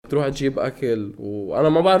تروح تجيب اكل وانا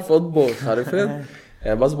ما بعرف اطبخ، عرفت؟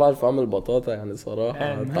 يعني بس بعرف اعمل بطاطا يعني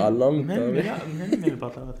صراحة تعلمت. مهم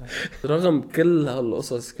البطاطا. رغم كل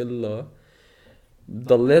هالقصص كلها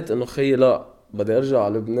ضليت انه خيي لا بدي ارجع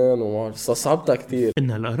على لبنان، واستصعبتها كتير.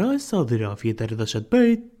 إن الآراء الصادرة في دردشة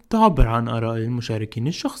بيت تعبر عن آراء المشاركين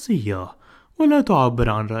الشخصية ولا تعبر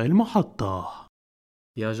عن رأي المحطة.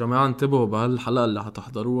 يا جماعة انتبهوا بهالحلقة اللي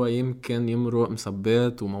هتحضروها، يمكن يمرق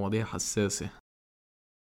مسبات ومواضيع حساسة.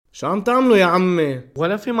 شو عم تعملوا يا عمي؟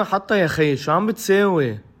 ولا في محطة يا خي، شو عم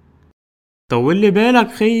بتساوي؟ طول لي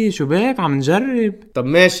بالك خيي، شو بك عم نجرب. طب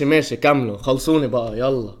ماشي كملوا، خلصوني بقى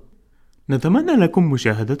يلا. نتمنى لكم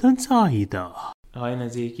مشاهدة سعيدة. هاي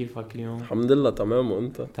نزيه، كيفك اليوم؟ الحمد لله تمام،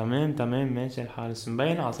 وانت؟ تمام ماشي الحال، بس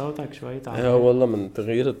مبين على صوتك شوي تعبان. ايه والله من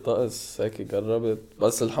تغيير الطقس هيك جربت،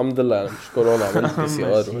 بس الحمد لله يعني مش كورونا، عملت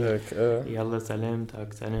PCR وهيك. يلا سلامتك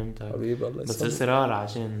حبيبي الله بس يسلمك. اصرار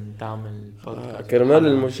عشان تعمل بودكاست كرمال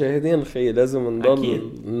المشاهدين خي لازم نضل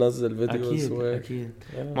أكيد. ننزل فيديوز وهيك. اكيد.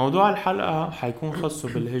 موضوع الحلقة حيكون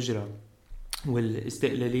خاصه بالهجرة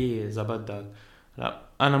والاستقلالية اذا بدك. لا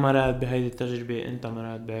انا مرقت بهيدي التجربة، انت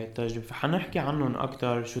مرقت بهيدي التجربة، فحنحكي عنهم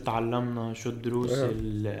اكتر، شو تعلمنا، شو الدروس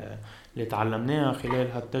اللي تعلمناها خلال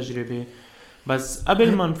هالتجربة. بس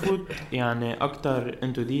قبل ما نفوت يعني اكتر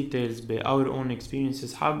into details ب our own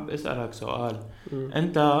experiences، حاب اسألك سؤال.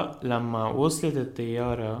 انت لما وصلت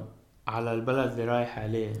الطيارة على البلد اللي رايح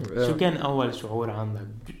عليه، شو كان اول شعور عندك؟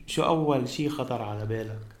 شو اول شي خطر على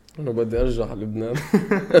بالك؟ انه بدي ارجع على لبنان.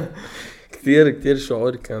 كتير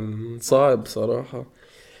شعور كان صعب صراحة.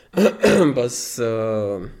 بس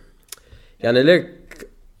يعني ليك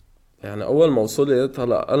يعني اول ما وصلت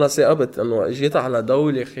هلا انا ثقبت انه اجيت على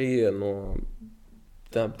دولة خي انه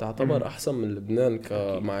بتعتبر احسن من لبنان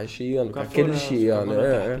كمعيشيا ككل شيء يعني.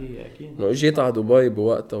 اكيد انه اجيت على دبي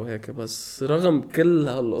بوقتها وهيك، بس رغم كل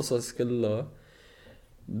هالقصص كلها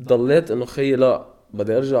ضليت انه خي لا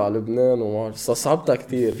بدي ارجع على لبنان، واستصعبتها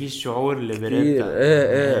كتير. في الشعور اللي كتير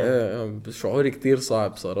بردك. شعوري كتير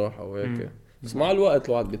صعب صراحة وهيك. بس مع الوقت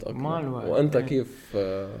الواحد بيتأقلم. مع الوقت. وانت كيف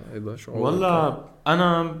هيدا شعورك؟ والله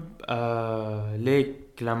انا ليك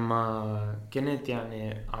لما كنت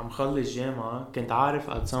يعني عم خلص جامعة كنت عارف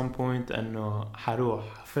at some point انه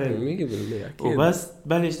حروح 100% اكيد. وبس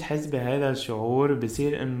بلش تحس بهذا الشعور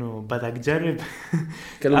بصير انه بدك تجرب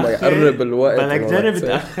كل ما يقرب الوقت بدك تجرب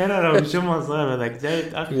تأخرها لو شو ما صار، بدك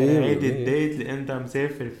تجرب تأخر هيدي الديت اللي انت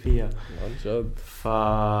مسافر فيها عن جد.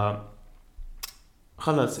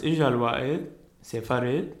 خلص اجا الوقت،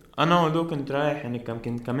 سافرت انا ودو. كنت رايح يعني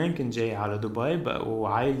كنت جاي على دبي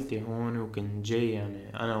وعائلتي هون، وكنت جاي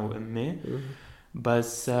يعني انا وامي.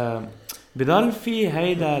 بس بضل في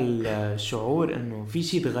هيدا الشعور انه في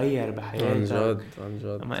شيء تغير بحياتك. عن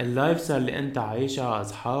جد اما اللايف ستايل اللي انت عايشها،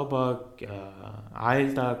 اصحابك،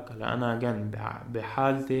 عائلتك. هلا انا كان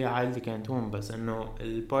بحالتي عائلتي كانت هون، بس انه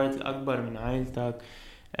البارت الاكبر من عائلتك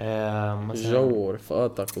مثلا الجو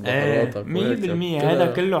ورفقاتك وظهراتك 100% هذا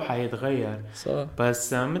كله حيتغير. صح.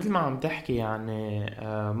 بس مثل ما عم تحكي يعني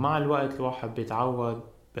مع الوقت الواحد بيتعود،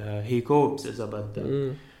 هي كوبس اذا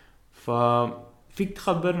بدك. فيك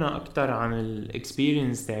تخبرنا اكتر عن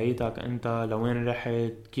الاكسبيرينس تاعيتك انت، لوين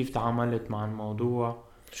رحت، كيف تعاملت مع الموضوع،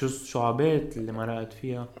 شو الصعوبات اللي مرقت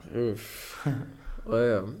فيها؟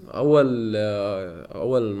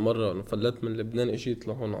 اول مره فلت من لبنان اجيت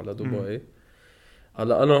لهون على دبي.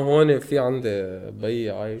 هلا انا هون في عندي بي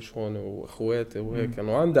عايش هون واخواتي وهيك،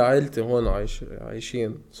 انه عندي عائلتي هون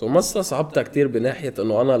عايشين. ما استصعبتها كتير بناحيه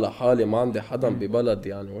انه انا لحالي ما عندي حدا ببلد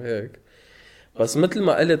يعني وهيك. بس مثل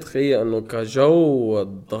ما قلت خي انه كجو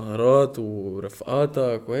الظهرات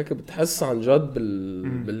ورفقاتك وهيك بتحس عن جد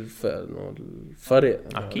انه الفرق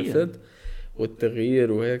اكيد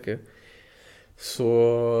والتغيير وهيك.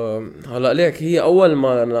 هلا ليك هي اول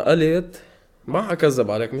ما نقلت ما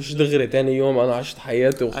حكذب عليك، مش دغري تاني يوم انا عشت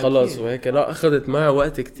حياتي وخلص أكيد. وهيك لا، اخذت معي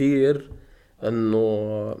وقت كتير.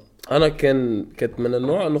 انه انا كنت من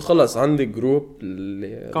النوع انه خلص عندي جروب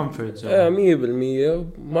اللي كومفورت 100%.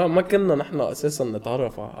 ما كنا نحن اساسا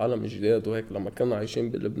نتعرف على عالم جديد وهيك لما كنا عايشين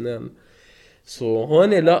بلبنان. هون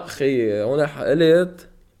لا خي، هون حقلت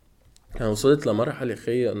يعني وصلت لمرحله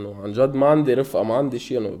خي انه عن جد ما عندي رفقه، ما عندي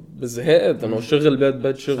شيء، انه بزهقت انه شغل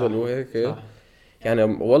بيت شغل وهيك. صح. يعني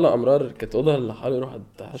والله امرار كنت اظهر لحالي، روح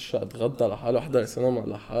اتعشى اتغدى لحالي، احضر سينما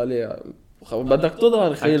لحالي. بدك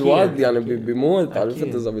تظهر خي الواحد يعني بيموت،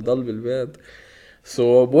 عرفت اذا بيضل بالبيت.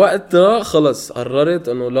 بوقتها خلص قررت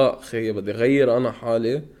انه لا خي بدي غير انا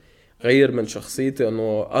حالي، غير من شخصيتي،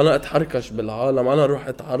 انه انا اتحركش بالعالم، انا اروح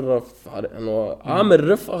اتعرف انه اعمل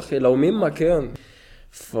رفقه خي لو مين ما كان.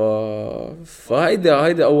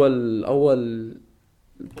 فهيدي اول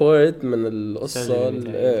بارت من القصه.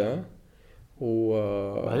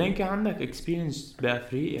 بعدين كان عندك اكسبيرينس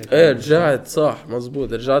بافريقيا ايه رجعت صح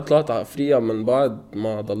مزبوط، رجعت طلعت على افريقيا من بعد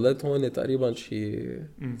ما ضليت هون تقريبا شي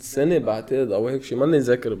سنة بعتقد او هيك شي، ماني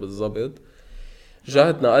ذاكر بالضبط.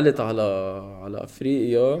 رجعت نقلت على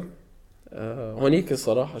افريقيا. هونيك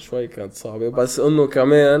الصراحة شوي كانت صعبة، بس انه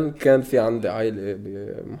كمان كان في عندي عائلة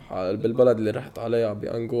بالبلد اللي رحت عليها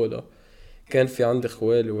بأنغولا، كان في عندي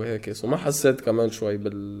خوالي وهيك، وما حسيت كمان شوي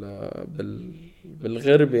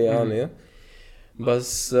بالغربة يعني.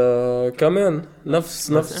 بس كمان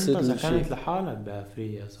نفس بس انت الشيء. سكنت لحالك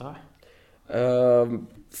بافريقيا صح؟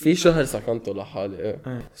 في شهر سكنته لحالي ايه.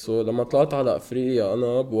 سو لما طلعت على افريقيا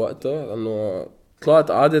انا بوقتها انه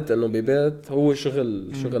طلعت قعدت انه ببيت هو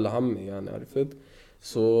شغل عمي يعني، عرفت.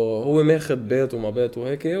 سو هو ماخد بيت وما بيت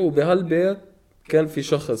وهيك، وبهالبيت كان في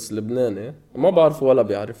شخص لبناني ما بعرفه ولا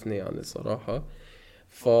بيعرفني يعني صراحة.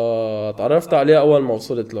 فتعرفت عليه اول ما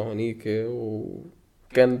وصلت لهونيك،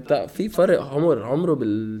 كان في فرق عمره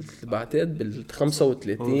بعتقد بال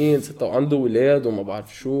 35 6، وعنده ولاد وما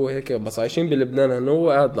بعرف شو هيك، بس عايشين بلبنان هنا، هو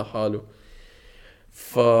قاعد لحاله.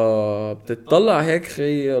 فبتطلع هيك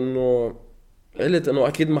خي انه قلت انه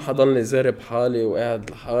اكيد ما حضلني زارب حالي وقاعد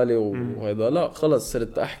لحالي وهذا، لا خلص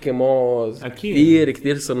صرت احكي معه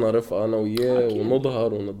كثير صرنا رفقة انا وياه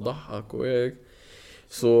ونظهر ونضحك وهيك.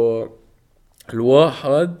 سو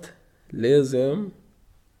الواحد لازم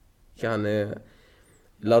يعني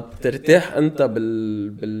لا ترتاح انت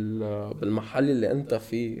بالمحل اللي انت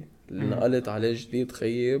فيه اللي نقلت عليه جديد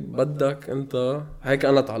خيي، بدك انت هيك.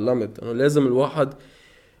 انا تعلمت انه لازم الواحد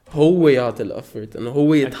هو يعطي الافورت، انه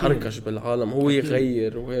هو يتحركش بالعالم، هو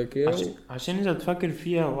يغير وهيك. عشان اذا تفكر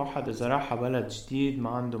فيها، واحد اذا راح بلد جديد ما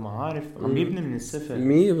عنده معارف عم بيبني من الصفر 100%.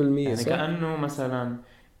 يعني صح. كأنه مثلا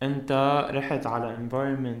انت رحت على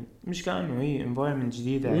environment، مش كأنه هي environment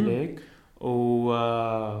جديد عليك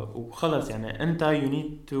وخلص يعني انت you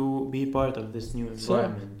need to be part of this new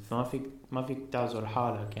environment. فما فيك تعذر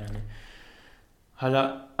حالك يعني.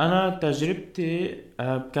 هلا انا تجربتي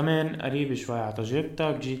كمان قريبه شوي على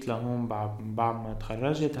تجربتك. جيت لهون بعد ما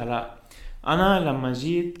تخرجت. هلا انا لما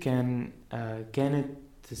جيت كانت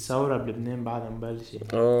الثوره بلبنان بعدها مبلشه.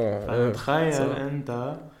 فتخيل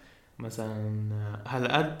انت مثلا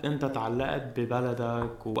هالقد انت تعلقت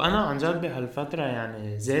ببلدك، وانا عن جد بهالفتره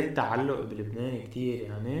يعني زاد تعلق بلبنان كتير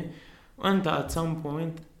يعني. وانت at some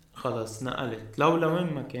point خلص نقلت لو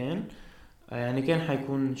لوين ما كان يعني، كان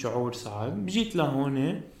حيكون شعور صعب. جيت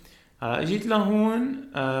لهون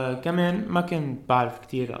كمان ما كنت بعرف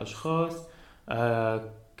كتير أشخاص.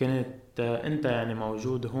 كنت انت يعني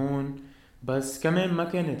موجود هون، بس كمان ما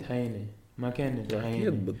كانت هينة.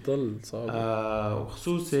 أكيد بتضل صعب.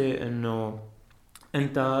 وخصوصي انه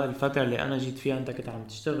انت الفترة اللي انا جيت فيها انت كنت عم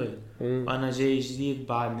تشتغل وانا جاي جديد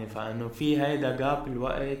بعدني، فانه في هيدا جاب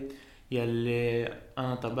الوقت يلي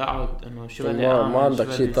انا طبعت انه شو بدي اعمل، ما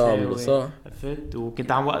عندك شيء تعمله صح. عرفت.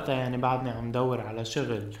 وكنت عم وقتها يعني بعدني عم دور على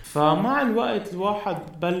شغل. فمع الوقت الواحد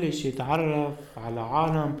بلش يتعرف على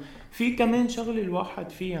عالم. في كمان شغل الواحد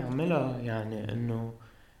فيه يعملها يعني، انه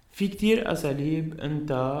في كتير اساليب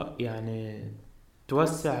انت يعني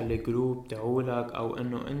توسع الجروب تعولك، او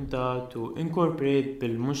انه انت تو انكوربريت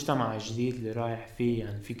بالمجتمع الجديد اللي رايح فيه.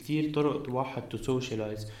 يعني في كتير طرق واحد تو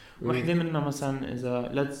سوشيالايز. واحدة منها مثلا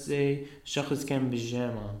اذا let's say شخص كان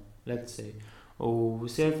بالجامعة let's say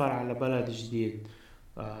وسافر على بلد جديد،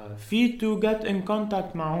 في تو get in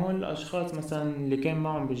contact مع هول الاشخاص مثلا اللي كان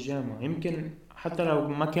معهم بالجامعة. يمكن حتى لو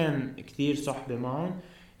ما كان كتير صحبة معهم،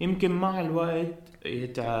 يمكن مع الوقت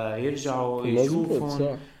يرجعوا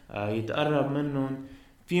يشوفون، يتقرب منهم.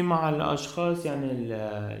 في مع الاشخاص يعني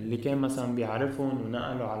اللي كان مثلا بيعرفهم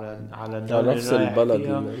ونقلوا على الدولة نفس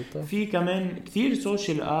البلد. في كمان كتير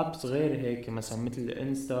سوشيال ابس غير هيك، مثلا مثل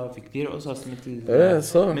انستا. في كتير قصص مثل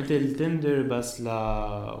مثل تندر، بس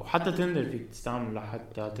وحتى تندر فيك تستعمل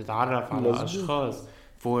لحتى تتعرف على اشخاص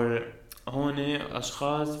فور هون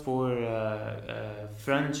اشخاص فور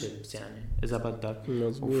friendships يعني اذا بدك،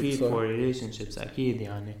 وفي فور relationships اكيد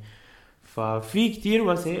يعني. ففي كتير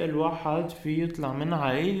وسائل واحد في يطلع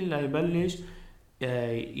منها اللي يبلش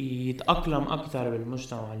يتأقلم أكتر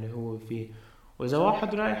بالمجتمع اللي هو فيه. وإذا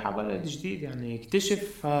واحد رايح على بلد جديد يعني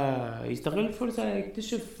يكتشف، يستغل الفرصة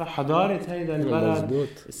يكتشف حضارة هيدا البلد،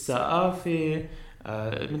 الثقافة.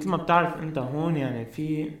 مثل ما بتعرف أنت هون يعني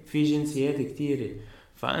في جنسيات كتيرة،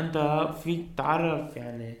 فأنت فيك تعرف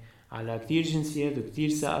يعني على كتير جنسيات وكتير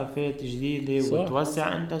ثقافات جديدة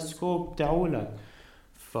وتوسع أنت السكوب تعولك.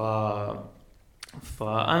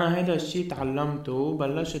 فأنا هيدا الشيء تعلمته.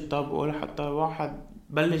 بلشت أقول حتى واحد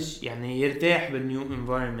بلش يعني يرتاح بالنيو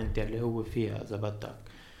environment اللي هو فيها إذا بدك.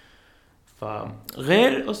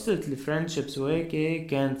 فغير قصة الفريندشيبس وهيك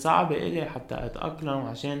كانت صعبة إلي حتى أتأقلم،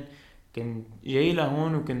 عشان كنت جاي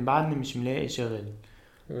لهون وكنت بعدني مش ملاقي شغل.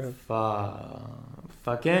 ف...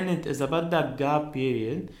 فكانت اذا بدك جاب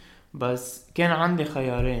بيريد، بس كان عندي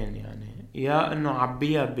خيارين يعني، يا انه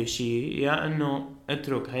عبيها بشي يا انه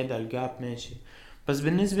اترك هيدا الجاب ماشي. بس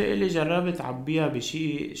بالنسبة إلي جربت عبيها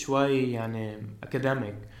بشي شوي يعني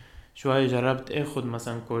اكاديميك شوي، جربت اخد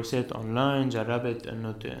مثلا كورسات اونلاين، جربت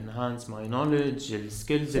انه to enhance my knowledge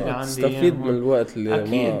السكيلز اللي عندي تستفيد من الوقت اللي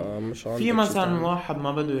أكيد. ما مش عندك في مثلا تعمل. واحد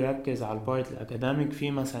ما بده يركز على البارت الاكاديميك،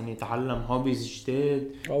 في مثلا يتعلم هوبيز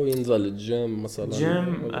جديد، او ينزل الجيم مثلا،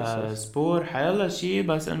 جيم سبور حيلا شي،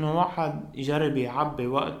 بس انه واحد يجرب يعبي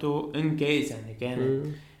وقته ان كيس يعني كانت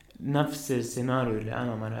نفس السيناريو اللي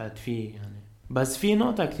انا مرقت فيه يعني. بس في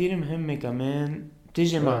نقطة كتير مهمة كمان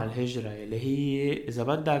تيجي مع الهجرة، اللي هي اذا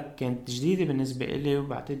بدك كانت جديدة بالنسبة إلي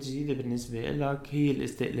وبعتقد جديدة بالنسبة إلك، هي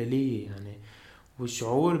الاستقلالية يعني،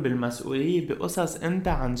 والشعور بالمسؤولية بقصص انت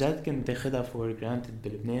عن جد كنت تاخدها فور جرانتد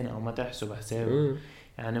بلبنان او ما تحسب حسابها.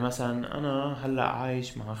 يعني مثلا انا هلا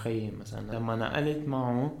عايش مع خيي، مثلا لما نقلت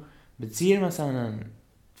معه بتصير مثلا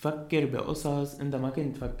تفكر بقصص انت ما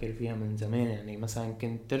كنت تفكر فيها من زمان. يعني مثلا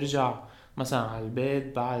كنت ترجع مثلا على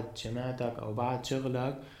البيت بعد جامعتك او بعد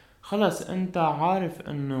شغلك، خلص انت عارف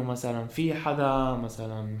انه مثلا في حدا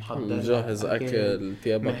مثلا محضر لك مجهز اكل،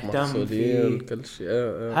 تيابك مهتم مغسولين، فيه. كل شيء.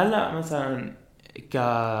 هلا مثلا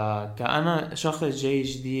كأنا شخص جاي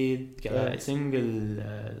جديد، كسنجل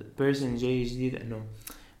بيرسون جاي جديد، انه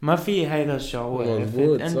ما في هيدا الشعور. عرفت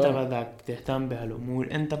انت بدك تهتم بهالامور،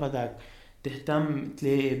 انت بدك تهتم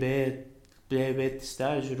تلاقي بيت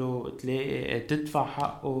تستاجره، تلاقي تدفع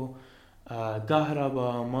حقه،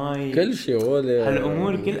 كهرباء مي كل شيء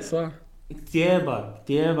هالامور كل صح.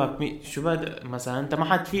 تيابك شو بد مثلا انت ما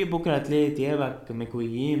حتفيق بكره تلاقي تيابك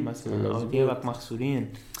مكويين مثلا او تيابك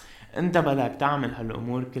مغسولين. انت بدك تعمل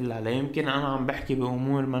هالامور كلها. لا يمكن انا عم بحكي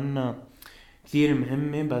بامور منا كثير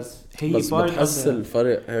مهمة، بس هي بس بتحس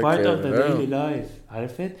الفرق هيك part of the daily life.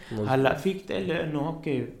 عرفت هلا فيك تقلي انه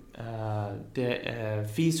اوكي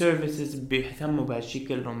في services بيهتموا بهالشي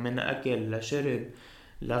كلهم، من اكل لشرب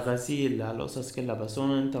لغسيل لهالقصص كلها، بس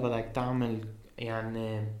هون انت بدك تعمل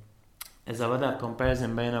يعني اذا بدك comparison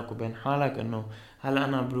بينك وبين حالك، انه هل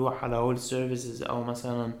انا بروح على all services او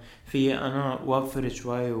مثلا في انا وفر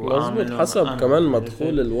شوي مظبوط. حسب كمان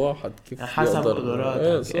مدخول الواحد كيف حسب يقدر.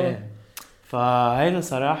 قدراتك. فهيدا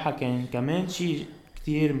صراحة كان كمان شيء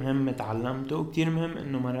كتير مهم تعلمته، وكتير مهم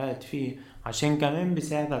انه مرقت فيه عشان كمان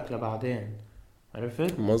بيساعدك لبعدين.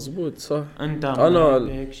 عرفت؟ مظبوط صح. انت مرقت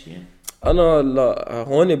بهيك شيء؟ انا لا،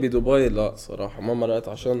 هون بدبي لا صراحة ما مرقت،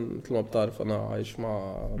 عشان مثل ما بتعرف انا عايش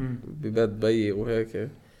مع ببيت بيي وهيك،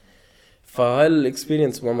 فهاي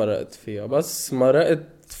الاكسبيرينس ما مرقت فيها. بس مرقت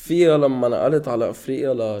فيها لما نقلت على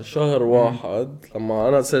افريقيا لشهر واحد، لما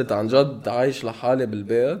انا صرت عن جد عايش لحالي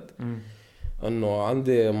بالبيت، انه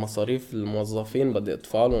عندي مصاريف الموظفين بدي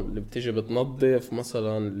ادفع لهم، اللي بتيجي بتنظف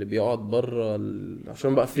مثلا، اللي بيقعد برا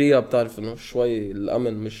عشان بافريقيا بتعرف انه شوي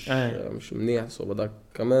الامن مش منيح، سو بدك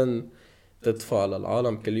كمان تدفع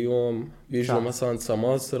للعالم كل يوم. بيجوا مثلا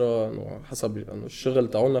سماسرة، انه حسب انه الشغل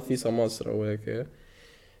تاعونا فيه سماسرة وهيك،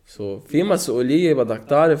 في مسؤولية. بدك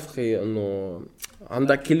تعرف خي انه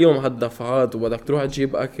عندك كل يوم هالدفعات، وبدك تروح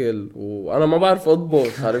تجيب اكل، وانا ما بعرف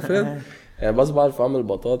اطبخ. عرفت يعني بس بعرف اعمل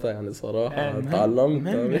بطاطا يعني صراحة. تعلمت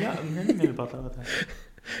مهم البطاطا.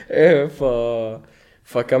 ايه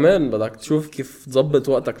فكمان بدك تشوف كيف تظبط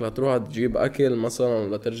وقتك لتروح تجيب اكل مثلا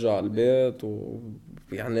ولا ترجع البيت،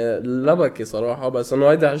 يعني لبكي صراحة. بس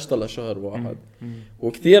انه هيدا عشتها لشهر واحد،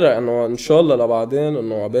 وكتير انه ان شاء الله لبعدين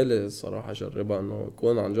انه عبالي صراحة جربها، انه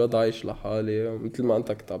اكون عن جد عايش لحالي مثل ما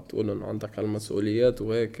انت كنت عم تقول انه عندك هالمسؤوليات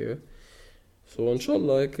وهيك. ان شاء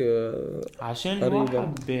الله هيك عشان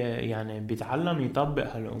الواحد يعني بيتعلم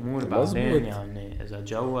يطبق هالامور بعدين. يعني اذا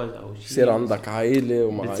تجوز او شيء بصير عندك عائله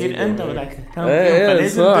ومع بتصير انت بدك تهتم فيهم،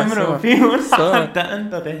 فلازم تمرق فيهم حتى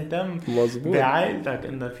انت تهتم بعائلتك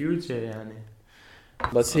in the future يعني.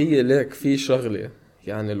 بس هي ليك في شغله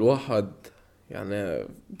يعني الواحد يعني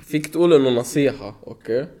فيك تقول انه نصيحه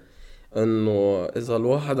اوكي، انه اذا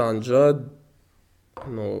الواحد عن جد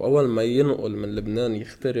انه اول ما ينقل من لبنان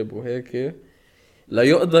يغترب وهيك، لا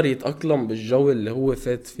يقدر يتأقلم بالجو اللي هو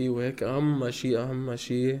فات فيه وهيك، اهم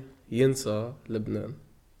شيء ينسى لبنان.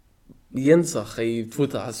 ينسى خي،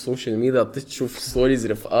 تفوت على السوشيال ميديا بتشوف ستوريز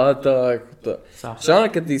رفقاتك صح. عشان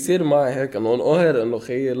كنت يصير معي هيك انه انقهر انه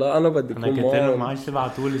خي لا انا بدي اكون معهم. انا كنت معي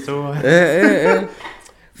تبعتولي صور. ايه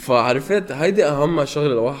فعرفت هيدي اهم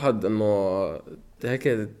شغله الواحد انه هيك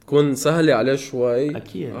تكون سهله عليه شوي.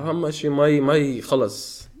 اكيد اهم شيء ما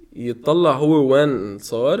خلص يطلع هو وين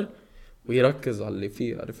صار ويركز على اللي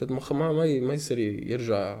فيه. عرفت ما يصير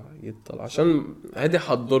يرجع يطلع، عشان هيدي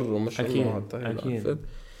حتضره مش اكيد عرفت.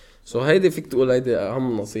 هيدي فيك تقول هيدي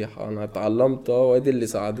اهم نصيحة انا تعلمتها، وهيدي اللي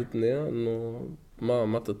ساعدتني انه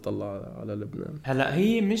ما تتطلع على لبنان. هلا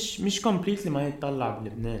هي مش كومبليتلي ما يتطلع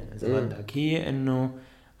بلبنان اذا بدك، هي انه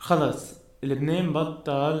خلص لبنان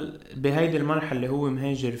بطل بهيدي المرحله اللي هو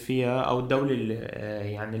مهاجر فيها، او الدوله اللي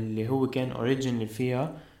يعني اللي هو كان اوريجينال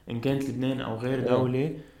فيها، ان كانت لبنان او غير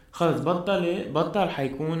دوله. خلص بطل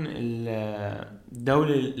حيكون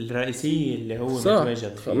الدوله الرئيسيه اللي هو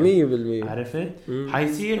متواجد فيها. 100% عرفت؟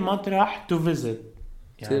 حيصير مطرح تو فيزيت،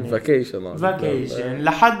 يعني فاكيشن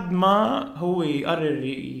لحد ما هو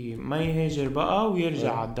يقرر ما يهاجر بقى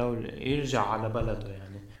ويرجع على الدولة، يرجع على بلده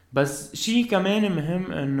يعني. بس شيء كمان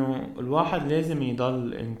مهم انه الواحد لازم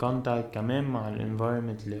يضل ان كونتاكت كمان مع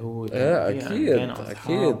الانفايرمنت اللي هو اكيد كان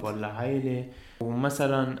اصحاب ولا عائلة.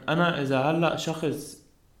 ومثلا انا اذا هلأ شخص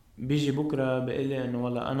بيجي بكرة بيقلي انه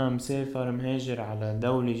والله انا مسافر مهاجر على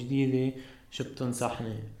دولة جديدة، شو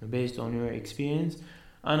بتنصحني based on your experience؟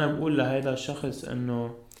 انا بقول لهيدا الشخص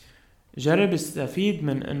انه جرب استفيد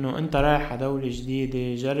من انه انت رايح على دولة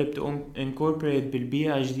جديدة، جرب تقوم انكوربريت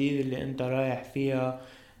بالبيئة الجديدة اللي انت رايح فيها.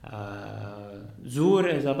 زور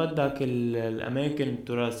اذا بدك الاماكن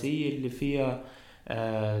التراثية اللي فيها،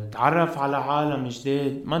 تعرف على عالم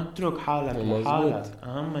جديد، ما تترك حالك لحالك،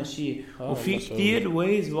 اهم شيء. وفي كتير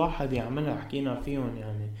ويز واحد يعملها حكينا فيهم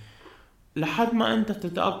يعني، لحد ما انت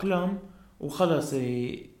تتأقلم وخلص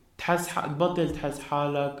تبطل تحس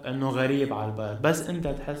حالك انه غريب على البلد. بس انت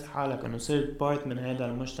تحس حالك انه صرت بارت من هذا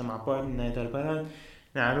المجتمع، بارت من هذا البلد،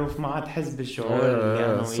 نعرف ما عاد بالشعور اللي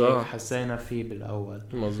انا وياك حسينا فيه بالاول.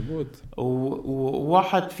 مزبوط.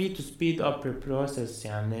 وواحد فيه to speed up your process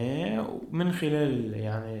يعني من خلال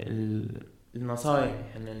يعني النصايح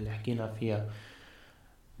يعني اللي حكينا فيها.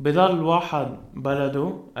 بضل واحد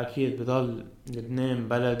بلده اكيد، بضل لبنان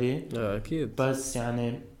بلدي اكيد، بس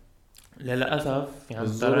يعني للأسف يعني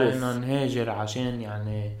اضطرينا نهاجر عشان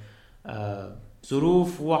يعني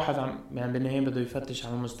ظروف. واحد يعني بالنهاية بده يفتش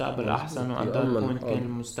على مستقبل أحسن، وقد يكون كان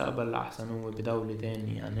المستقبل الأحسن هو بدولة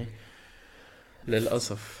تانية يعني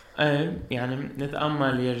للأسف. يعني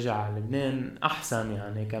نتأمل يرجع لبنان أحسن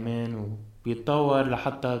يعني كمان، وبيتطور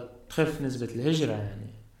لحتى تخف نسبة الهجرة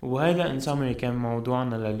يعني. وهذا إن سمري كان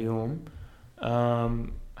موضوعنا لليوم.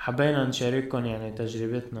 حبينا نشارككم يعني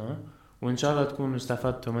تجربتنا، وإن شاء الله تكونوا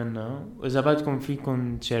استفدتوا منها. وإذا بدكم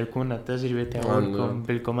فيكم تشاركونا التجربة تاعكم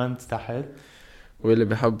بالكومنت تحت، واللي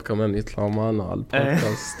بيحب كمان يطلع معنا على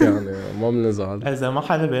البودكاست يعني ما بنزعل. إذا ما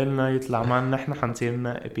حدا بقلنا يطلع معنا نحن حنصير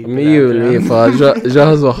نقبي 100%.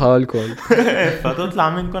 فجهزوا حالكم. فتطلع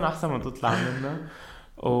منكم أحسن ما تطلع منا.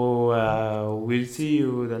 we'll see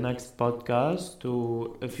you the next podcast.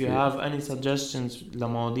 if you have any suggestions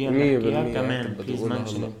لمواضيع نحكيها كمان please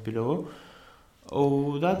mention it below.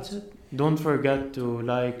 that's it. don't forget to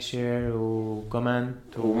like, share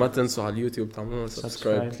وcomment. وما تنسوا على اليوتيوب تعملوا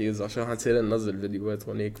subscribe please، عشان حنصير ننزل فيديوهات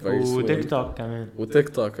هونيك وتيك توك كمان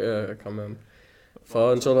كمان.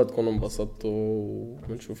 فإن شاء الله تكونوا انبسطتوا،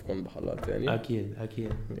 ونشوفكم بحلقات تانية. أكيد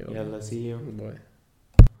يلا see you. باي.